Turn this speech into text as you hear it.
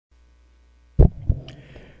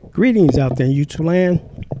Greetings out there in YouTube land.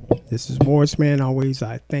 This is Morris Man. Always,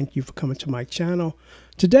 I thank you for coming to my channel.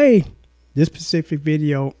 Today, this specific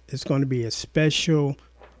video is going to be a special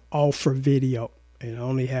offer video. And I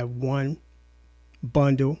only have one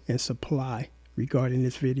bundle and supply regarding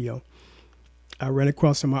this video. I ran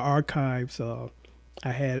across in my archives.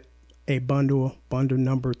 I had a bundle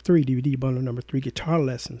number 3, DVD bundle number 3, guitar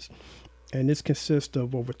lessons. And this consists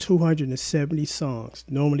of over 270 songs.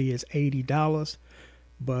 Normally it's $80.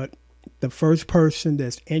 But the first person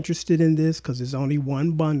that's interested in this, because there's only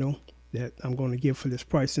one bundle that I'm going to give for this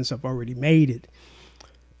price since I've already made it,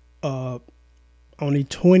 only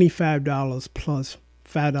 $25 plus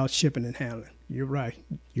 $5 shipping and handling. You're right.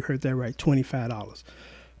 You heard that right, $25.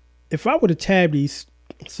 If I were to tab these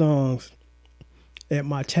songs at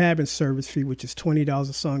my tabbing service fee, which is $20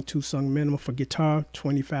 a song, 2-song minimum for guitar,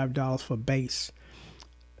 $25 for bass.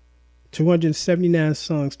 279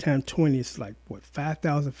 songs times 20 is like, what,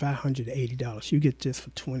 $5,580. You get this for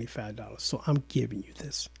 $25. So I'm giving you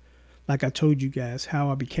this. Like I told you guys,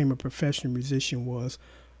 how I became a professional musician was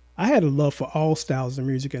I had a love for all styles of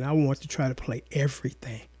music, and I wanted to try to play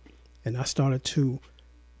everything. And I started to,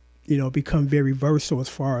 become very versatile as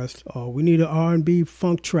far as we need an R&B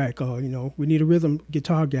funk track. We need a rhythm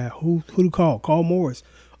guitar guy. Who to call? Call Morris.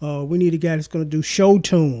 We need a guy that's going to do show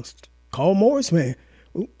tunes. Call Morris, man.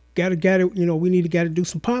 We need a guy to do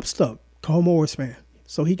some pop stuff. Call Morris, man.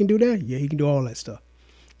 So he can do that? Yeah, he can do all that stuff,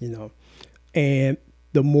 And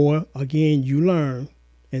the more, again, you learn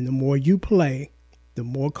and the more you play, the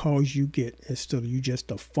more calls you get instead of you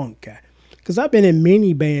just a funk guy. Because I've been in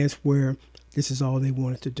many bands where this is all they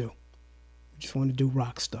wanted to do. We just want to do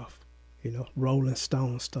rock stuff, Rolling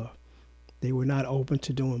Stone stuff. They were not open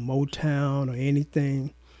to doing Motown or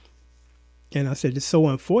anything. And I said, it's so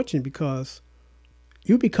unfortunate because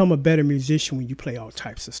you become a better musician when you play all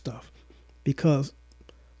types of stuff. Because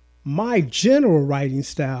my general writing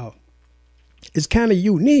style is kind of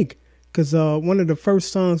unique. Because one of the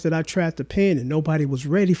first songs that I tried to pen, and nobody was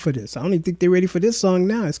ready for this. I don't even think they're ready for this song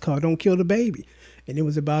now. It's called Don't Kill the Baby. And it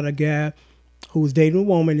was about a guy who was dating a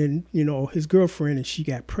woman and, his girlfriend, and she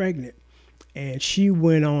got pregnant. And she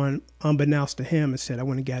went on, unbeknownst to him, and said, I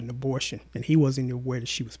went and got an abortion. And he wasn't aware that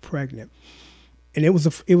she was pregnant. And it was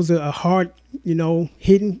a hard,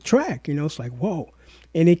 hidden track. It's like, whoa.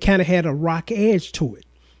 And it kind of had a rock edge to it.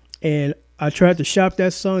 And I tried to shop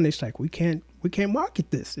that song. It's like, we can't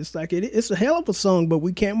market this. It's like, it's a hell of a song, but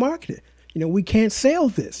we can't market it. We can't sell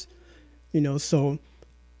this. So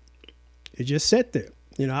it just sat there.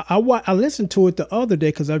 I listened to it the other day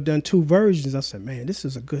because I've done 2 versions. I said, man, this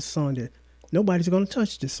is a good song that nobody's going to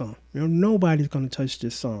touch this song. Nobody's going to touch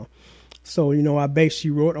this song. So, I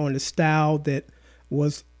basically wrote on the style that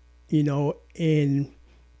was, in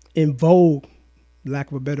vogue, lack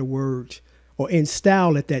of a better word, or in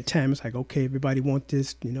style at that time. It's like, okay, everybody want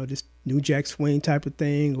this, this New Jack Swing type of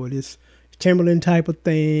thing, or this Timberland type of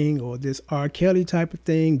thing, or this R. Kelly type of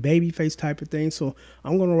thing, Babyface type of thing. So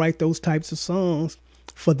I'm going to write those types of songs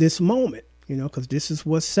for this moment, because this is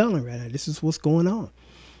what's selling right now. This is what's going on.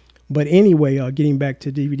 But anyway, getting back to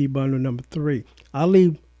DVD bundle number 3,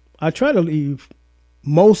 I try to leave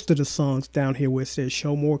most of the songs down here where it says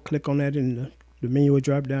show more. Click on that and the menu will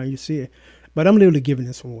drop down. You see it. But I'm literally giving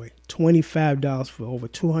this one away. $25 for over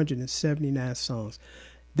 279 songs.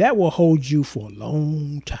 That will hold you for a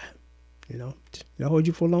long time. It'll hold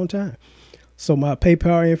you for a long time. So my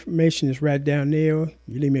PayPal information is right down there.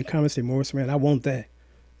 You leave me a comment, say, Morris, man, I want that.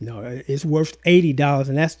 It's worth $80,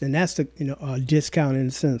 and that's the discount in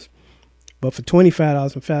a sense. But for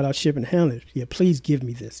 $25 and $5 shipping and handling, yeah, please give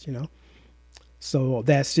me this, So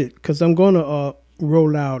that's it. Because I'm going to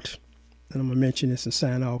roll out, and I'm going to mention this and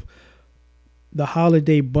sign off, the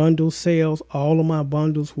holiday bundle sales. All of my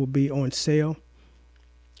bundles will be on sale.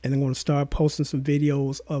 And I'm going to start posting some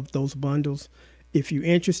videos of those bundles. If you're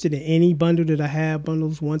interested in any bundle that I have,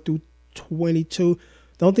 bundles 1 through 22,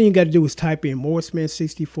 the only thing you got to do is type in Morrisman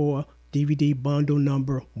 64 DVD bundle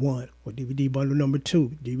number 1, or DVD bundle number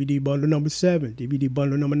 2, DVD bundle number 7, DVD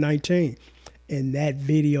bundle number 19. And that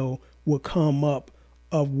video will come up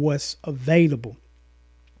of what's available.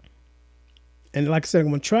 And like I said, I'm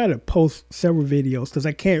going to try to post several videos because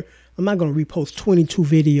I'm not going to repost 22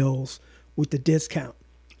 videos with the discount.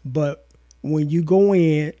 But when you go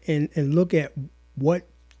in and look at what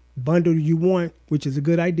bundle you want, which is a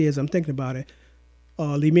good idea as I'm thinking about it,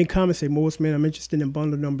 leave me a comment, say, Morris, man, I'm interested in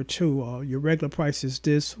bundle number 2. Your regular price is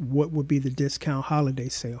this. What would be the discount holiday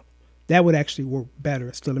sale? That would actually work better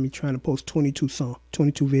instead of me trying to post 22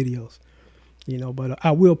 videos. But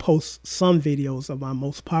I will post some videos of my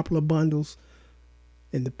most popular bundles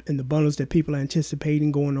in the bundles that people are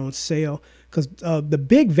anticipating going on sale. Because the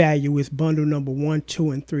big value is bundle number 1,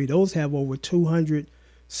 2, and 3. Those have over 200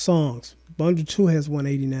 songs. Bundle 2 has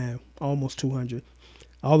 189, almost 200.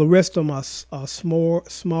 All the rest of them are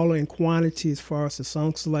smaller in quantity as far as the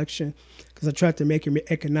song selection, because I tried to make it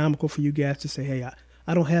economical for you guys to say, hey,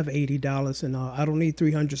 I don't have $80 and I don't need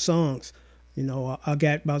 300 songs. You know, I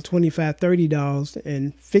got about $25, $30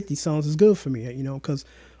 and 50 songs is good for me, you know, because,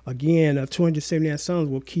 again, 279 songs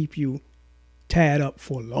will keep you tied up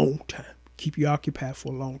for a long time, keep you occupied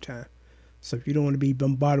for a long time. So if you don't want to be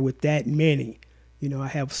bombarded with that many, you know, I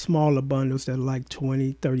have smaller bundles that are like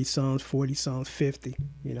 20, 30 songs, 40 songs, 50,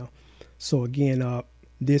 you know. So, again,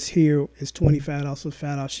 this here is $25 for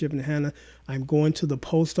 $5 shipping to Hannah. I'm going to the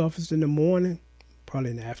post office in the morning,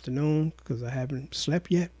 probably in the afternoon, because I haven't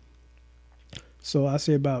slept yet. So I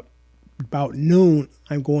say about noon,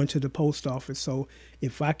 I'm going to the post office. So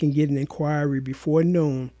if I can get an inquiry before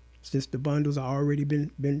noon, since the bundles are already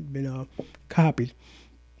been copied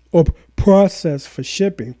or processed for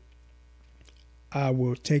shipping, I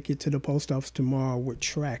will take it to the post office tomorrow with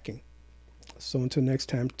tracking. So until next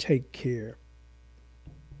time, take care.